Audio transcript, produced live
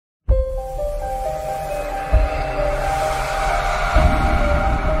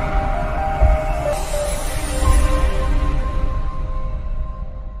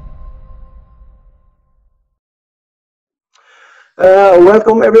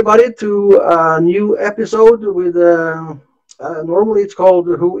Welcome everybody to a new episode with normally it's called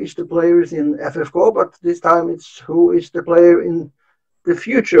Who is the Players in FFK, but this time it's Who is the Player in the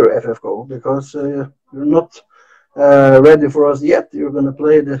Future FFK, because you're not ready for us yet. You're going to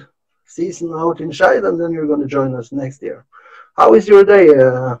play the season out inside and then you're going to join us next year. How is your day,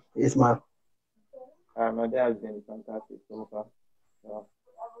 Ismail? My day has been fantastic so far. So,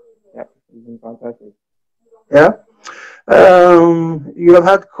 yeah, it's been fantastic. Yeah. You have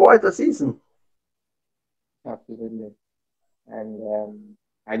had quite a season. Absolutely. And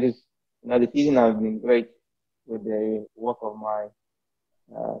I just, the season has been great with the work of my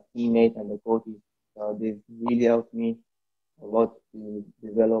teammates and the coaches. So they've really helped me a lot to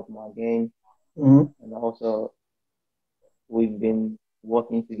develop my game. And also, we've been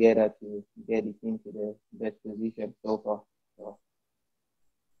working together to get the team to the best position so far. So,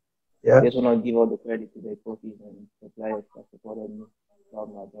 yeah. I just want to give all the credit to the coaches and the players that supported me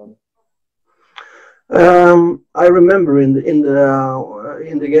throughout my journey. I remember in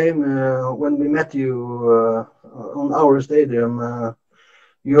the game when we met you on our stadium,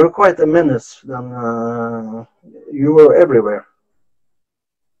 you were quite a menace. Then you were everywhere.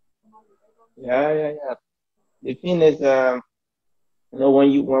 Yeah. The thing is,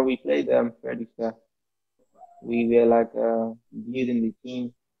 when we played Fredrikstad, we were like building the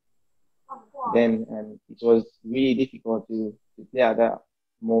team then, and it was really difficult to play at that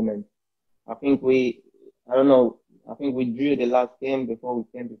moment. I think we drew the last game before we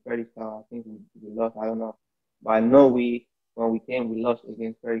came to Fredrikstad. I think we lost. I don't know, but I know when we came, we lost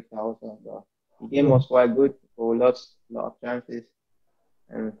against Fredrikstad also. But the game was quite good, but we lost a lot of chances,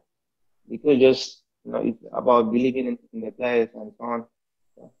 and because just it's about believing in the players and so on.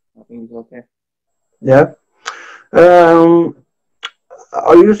 So I think it's okay. Yeah.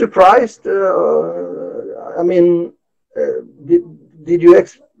 Are you surprised? I mean, did you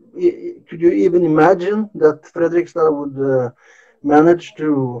could you even imagine that Fredrikstad would manage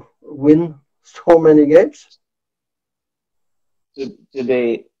to win so many games? To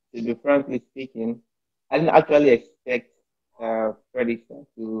be frankly speaking, I didn't actually expect Fredrikstad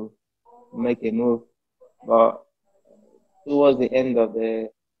to make a move, but towards the end of the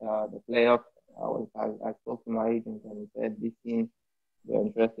playoff, I spoke to my agent and he said this team they're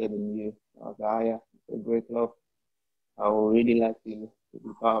interested in you. I was like, oh, yeah, it's a great club. I would really like to be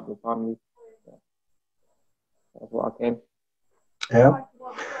part of the family. So that's what I came. Yeah.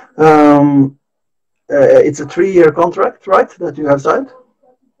 It's a 3-year contract, right? That you have signed.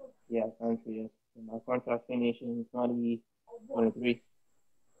 Yeah, 3 years. My contract finishes in 2023.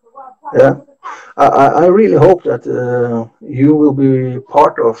 Yeah, I really hope that you will be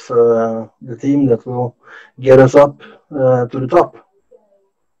part of the team that will get us up to the top.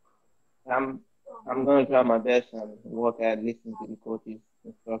 I'm going to try my best and work at listening to the coaches'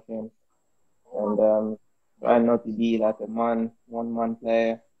 instructions and try not to be like a one-man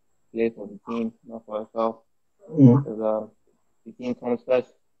player, play for the team, not for yourself. Because the team comes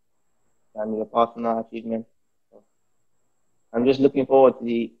first and your personal achievement. So I'm just looking forward to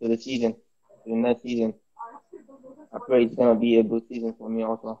the season, to the next season. I pray it's gonna be a good season for me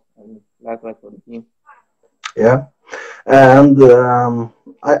also, and likewise for the team. Yeah, and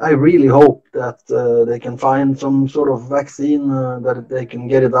I really hope that they can find some sort of vaccine that they can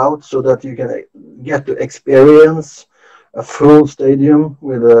get it out so that you can get to experience a full stadium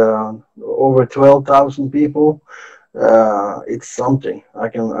with over 12,000 people. It's something. I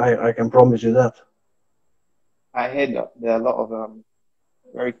can promise you that. I heard that there are a lot of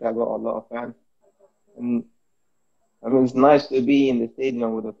America got a lot of fans, and I mean it's nice to be in the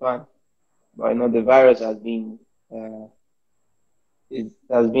stadium with the fans, but the virus has been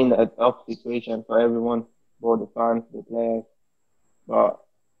a tough situation for everyone, both the fans, the players. But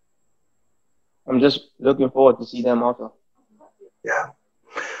I'm just looking forward to see them also. Yeah.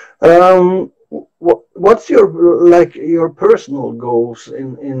 What's your personal goals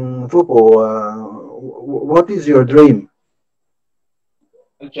in football? What is your dream?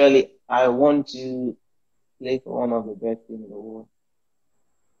 Actually, I want to play for one of the best teams in the world,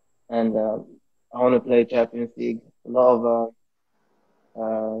 and I want to play Champions League. A lot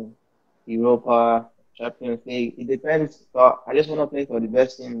of Europa, Champions League. It depends, but I just want to play for the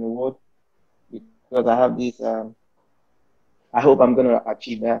best team in the world because I have this. I hope I'm gonna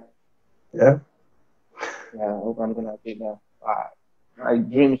achieve that. Yeah. Yeah, I hope I'm gonna achieve that. My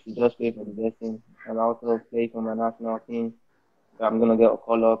dream is to just play for the best team and also play for my national team. So I'm gonna get a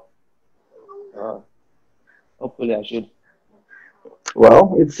call up. Hopefully, I should.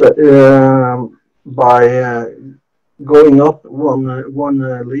 Well, it's by going up one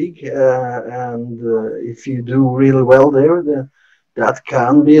league, and if you do really well there, that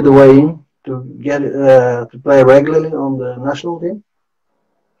can be the way in to get to play regularly on the national team.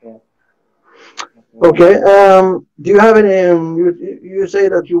 Yeah. Okay. Do you have any? You say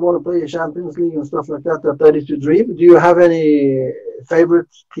that you want to play a Champions League and stuff like that. That is your dream. Do you have any favorite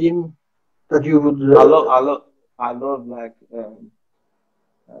team that you would? I love like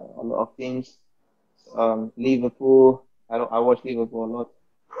a lot of teams. Liverpool. I watch Liverpool a lot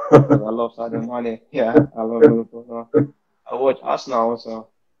because I love Sadio Mane. Yeah, I love Liverpool a lot. I watch Arsenal also.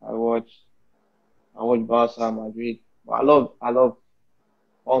 I watch I watch Barca, Madrid. But I love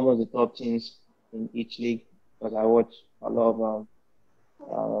almost the top teams in each league because I watch a lot of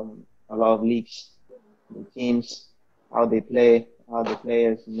a lot of leagues, the teams, how they play, how the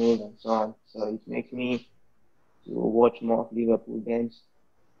players move, and so on. So it makes me to watch more of Liverpool games.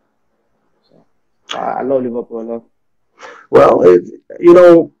 So I love Liverpool a lot. Well,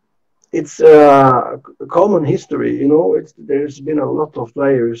 it's a common history. There's been a lot of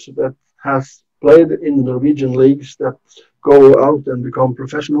players that has played in the Norwegian leagues that go out and become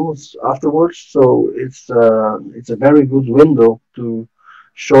professionals afterwards. So it's a very good window to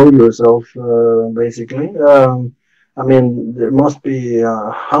show yourself, basically. I mean, there must be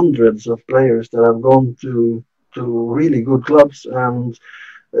hundreds of players that have gone to really good clubs, and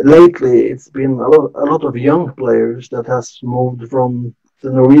lately it's been a lot of young players that has moved from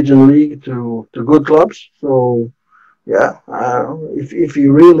the Norwegian league to good clubs. So yeah,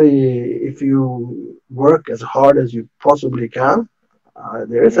 if you work as hard as you possibly can,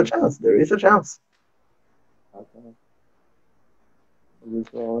 there is a Mm. chance. There is a chance. Okay. This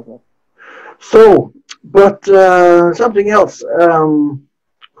also. So, but something else.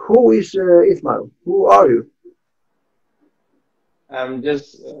 Who is Ismail? Who are you? I'm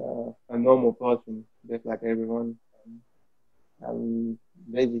just a normal person, just like everyone. I'm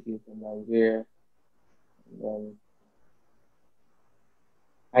basically from Nigeria. And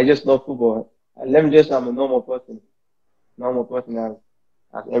I just love football. Let me just, I'm a normal person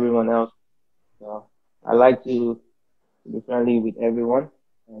as everyone else. So I like to be friendly with everyone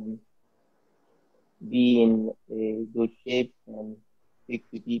and be in a good shape and speak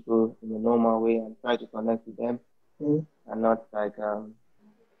to people in a normal way and try to connect with them Hmm? and not like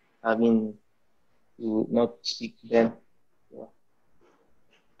having to not speak to them. So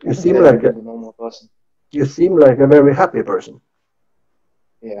You seem let me like be the normal person. a very happy person.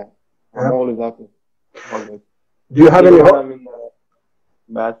 Yeah, I'm Yeah. always happy, always. Do you have any? Even when I'm in a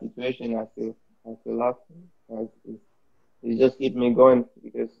bad situation, I still laugh. Like, it just keeps me going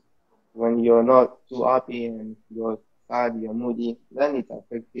because when you're not too happy and you're sad, you're moody, then it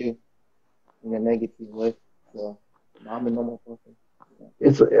affects you in a negative way. So I'm a normal person.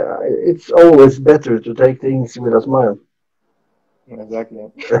 It's always better to take things with a smile. Yeah,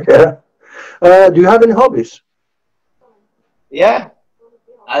 exactly. Yeah. Do you have any hobbies? Yeah,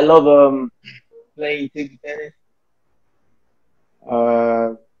 I love playing table tennis.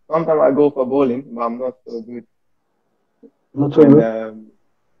 Uh, Sometimes I go for bowling, but I'm not so good. Not so And good.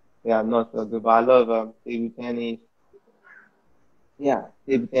 yeah, I'm not so good. But I love table tennis. Yeah,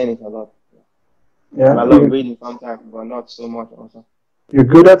 table tennis a lot. And Yeah. I love reading sometimes, but not so much also. You're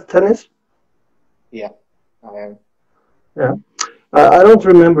good at tennis. Yeah, I am. Yeah. I don't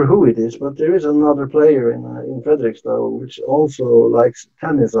remember who it is, but there is another player in Fredrikstad which also likes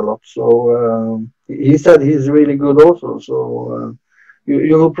tennis a lot. So he said he's really good also. So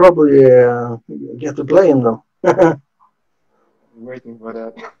you will probably get to play him now. I'm waiting for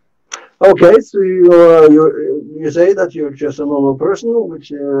that. Okay, so you say that you're just a normal person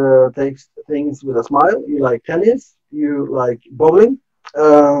which takes things with a smile. You like tennis. You like bowling.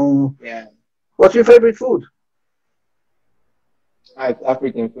 Um, Yeah, what's your favorite food? it's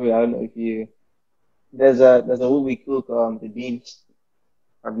African food. I don't know if you. There's a what we cook the beans.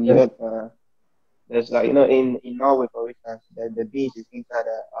 Have you Yeah. heard? There's like in Norway for instance, the beans is inside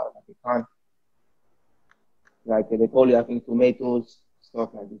like a can. Like they call it I think tomatoes stuff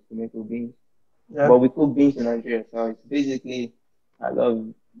like this, tomato beans. Yeah. But we cook beans in Nigeria, so it's basically I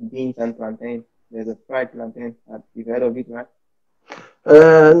love beans and plantain. There's a fried plantain. You've heard of it, right?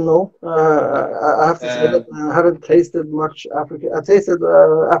 No, I have to say that Uh, I haven't tasted much African. I tasted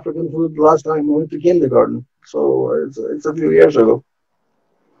African food last time I went to kindergarten, so it's a few years ago.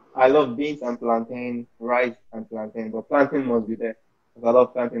 I love beans and plantain, rice and plantain, but plantain must be there because I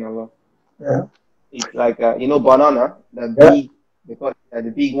love plantain a lot. Yeah, It's like banana, the yeah. big they call it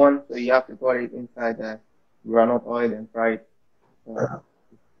the big one, so you have to put it inside granite oil and fry it. So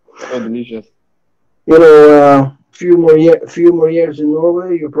it's so delicious. Few more years in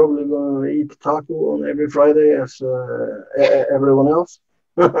Norway, you're probably gonna eat taco on every Friday as everyone else.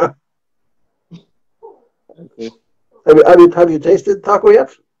 Okay. Have you tasted taco yet?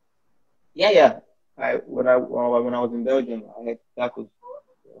 Yeah. When I was in Belgium, I had tacos.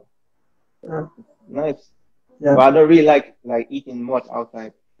 Yeah. Nice. Yeah. But I don't really like eating much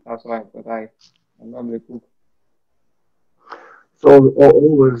outside. That's why, because I normally cook. It's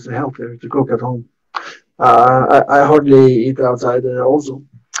always healthier to cook at home. I hardly eat outside also.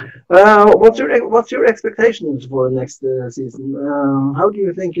 What's your expectations for the next season? How do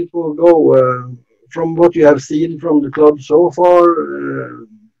you think it will go from what you have seen from the club so far?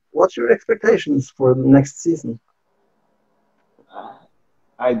 What's your expectations for the next season? Uh,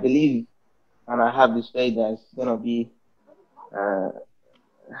 I believe and I have this faith that it's gonna be uh,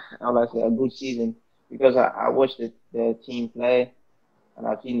 how do I say, a good season because I watched the team play and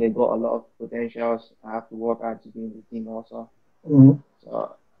I think they got a lot of potentials. I have to work hard to be in the team also. Mm-hmm.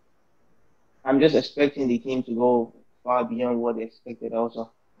 So I'm just expecting the team to go far beyond what they expected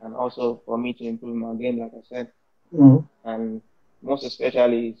also, and also for me to improve my game, like I said, Mm-hmm. and most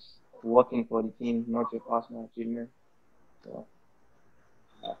especially is working for the team, not your personal achievement. So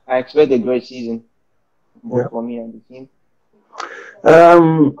I expect a great season, Yeah. both for me and the team.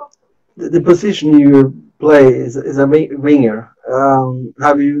 Um, the position you play is a winger.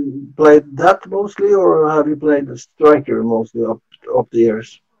 Have you played that mostly, or have you played the striker mostly up the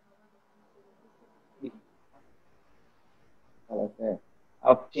years? Like I said,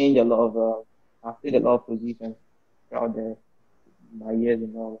 I've changed a lot of, I've played a lot of positions throughout my years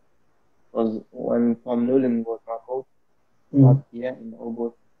in Norway. Because when Tom Nolan was my coach last Mm. year in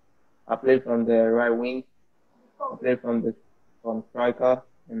August, I played from the right wing, I played from striker,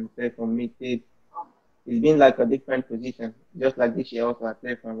 and played from midfield. It's been like a different position. Just like this year also, I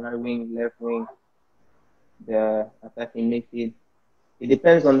played from right wing, left wing, the attacking midfield. It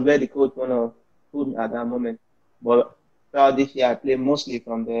depends on where the coach wanna put me at that moment. But throughout this year, I play mostly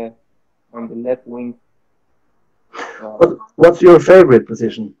from the left wing. So What's your favorite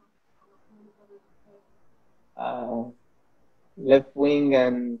position? uh, left wing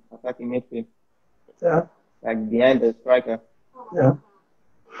and attacking midfield, Yeah, like behind the striker. yeah.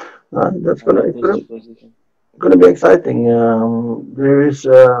 That's I love those gonna two positions. gonna be exciting. There is,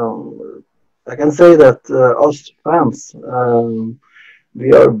 I can say that us fans,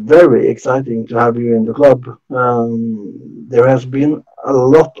 we are very exciting to have you in the club. There has been a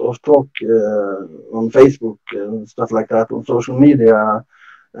lot of talk on Facebook and stuff like that on social media,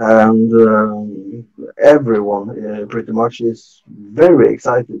 and everyone pretty much is very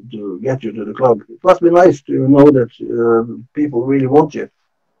excited to get you to the club. It must be nice to know that people really want you.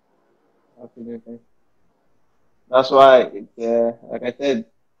 Absolutely. That's why it's like I said,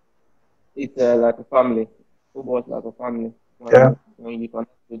 it's like a family. Football is like a family. Yeah. When you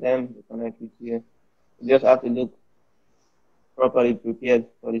connect with them, they connect with you. You just have to look properly prepared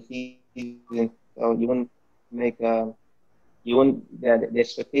for the season. So you won't make you won't the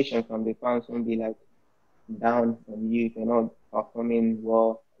expectation from the fans won't be like down on you if you're not performing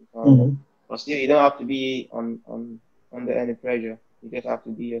well and so on. Mhm. But still, you don't have to be under any pressure. You just have to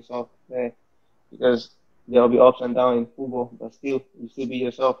be yourself there because there will be ups and downs in football. But still, you still be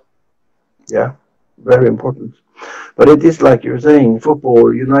yourself. Yeah, very important. But it is like you're saying,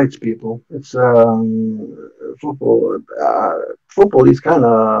 football unites people. It's football. Football is kind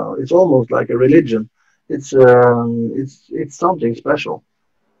of. It's almost like a religion. It's something special.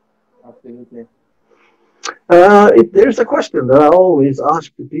 Absolutely. There's a question that I always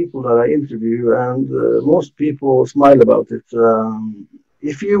ask the people that I interview, and most people smile about it.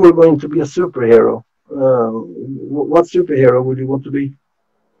 If you were going to be a superhero, what superhero would you want to be?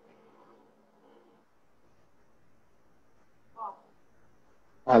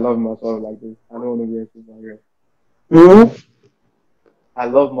 I love myself like this. I don't want to be a superhero. Hmm. I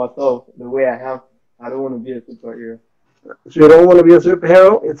love myself the way I am. I don't want to be a superhero. So you don't want to be a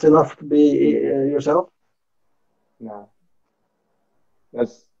superhero? It's enough to be yourself. Nah,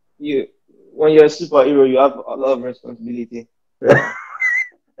 that's you. When you're a superhero, you have a lot of responsibility.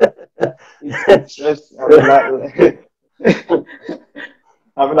 So it's stress. I mean, like,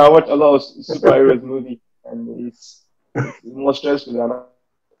 I mean, I watch a lot of superheroes movie, and it's more stressful than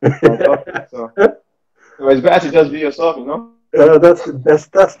I thought. So it's better to just be yourself, you know, That's the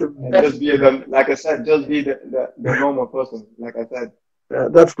best. That's the and just best. be the like I said, just be the normal person, like I said,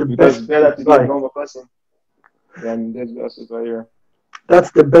 That's the because best it's better to be a reply. normal person than just be a superhero.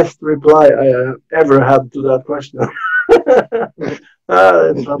 That's the best reply I ever had to that question.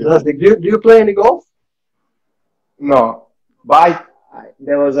 It's fantastic. Do you play any golf? No, but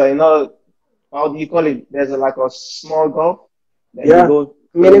there was a, you know, how do you call it? There's a, like a small golf that you Yeah, go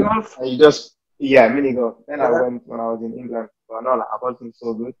mini to golf. and you just, yeah, mini golf. Then I Yeah. went when I was in England, but no, like, I wasn't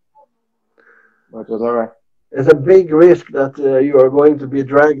so good, but it was alright. it's a big risk that you are going to be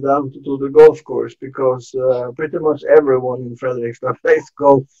dragged out to the golf course because pretty much everyone in Fredrikstad plays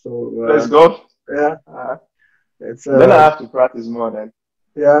golf. So Let's go. yeah, it's Then I have to practice more then.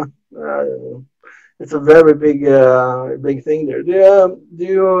 yeah, it's a very big thing there. Do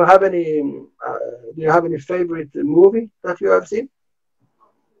you have any favorite movie that you have seen?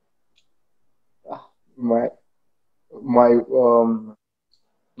 Ah, my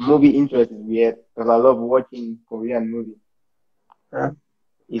movie interest is weird because I love watching Korean movies. Yeah,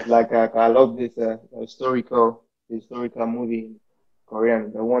 It's like I love this historical movie in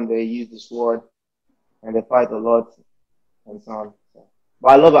Korean, the one they use the sword and they fight a lot and so on. So,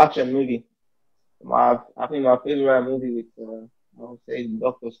 but I love action movie. I think my favorite movie is I would say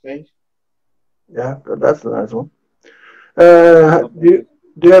Doctor Strange. yeah, that's a nice one. I love Do that you, movie.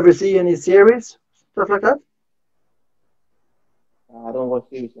 do you ever see any series stuff like that? I don't watch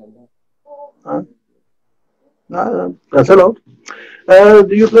series like that. Uh, no, that's a lot.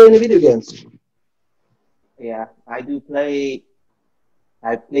 Do you play any video games? Yeah, I do play.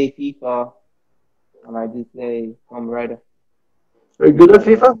 I play FIFA and I do play Tomb Raider. Are you good at FIFA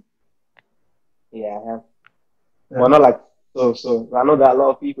as well. FIFA? Yeah, I have. Yeah, Well, not like so. I know there are a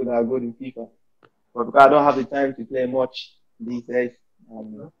lot of people that are good in FIFA, but because I don't have the time to play much these days,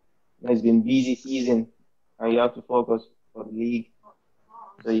 it's been busy season, and you have to focus for the league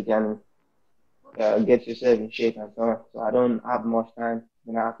so you can get yourself in shape and so on. So I don't have much time.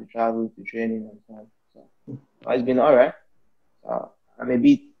 Then I have to travel to training and so on. So but it's been alright. I'm a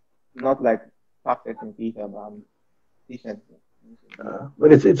bit not like perfect in FIFA, but I'm decent.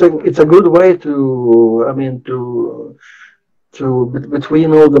 but it's a good way to I mean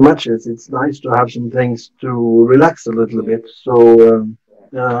between all the matches. It's nice to have some things to relax a little Yeah, bit. So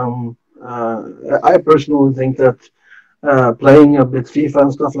I personally think that playing a bit FIFA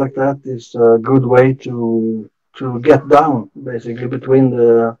and stuff like that is a good way to get down basically between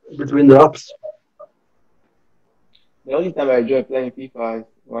the ups. the only time I enjoy playing FIFA is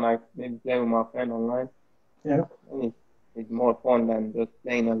when I maybe play with my friend online. Yeah, And it's more fun than just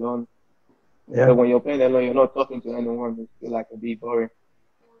playing alone. yeah, Because when you're playing alone, you're not talking to anyone. It's feel like a bit boring.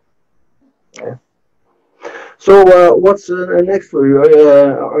 yeah. So So what's next for you?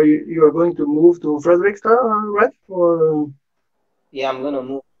 Are you are going to move to Fredrikstad, right? Or yeah, I'm gonna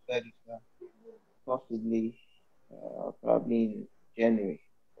move to that possibly probably in January.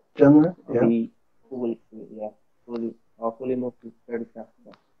 January? I'll Yeah, be yeah, I'll fully move to 30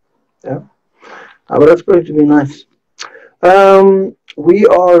 so. yeah. But that's going to be nice. We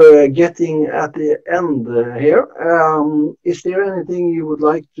are getting at the end here. Is there anything you would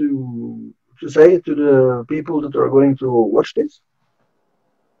like to say to the people that are going to watch this?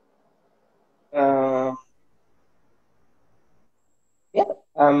 Uh, yeah,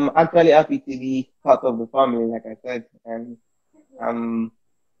 I'm actually happy to be part of the family, like I said, and I'm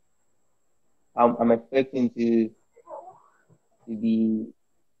I'm expecting to be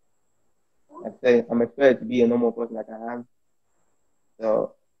I'm expected to be a normal person like I am.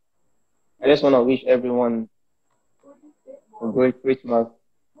 So I just want to wish everyone a great Christmas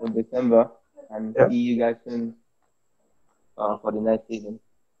in December and Yeah, see you guys soon for the next season.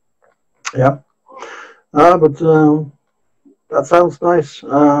 yeah. But that sounds nice.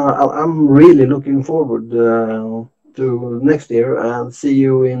 I'm really looking forward to next year and see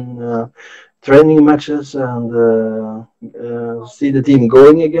you in training matches and see the team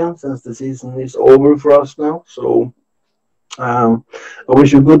going again since the season is over for us now. So I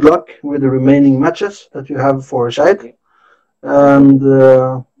wish you good luck with the remaining matches that you have for Scheid. Okay, thank you. And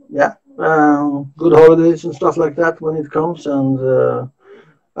yeah, good holidays and stuff like that when it comes. And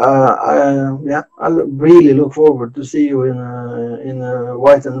yeah, I really look forward to see you in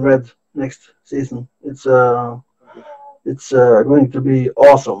white and red next season. Thank you. It's going to be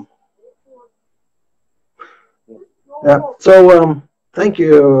awesome. Yeah. Yeah. So thank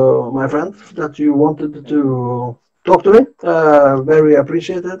you, my friend, that you wanted Thank you. to talk to me. Very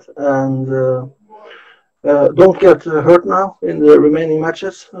appreciated. And don't get hurt now in the remaining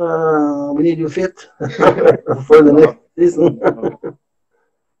matches. We need you fit for the next No, season. no.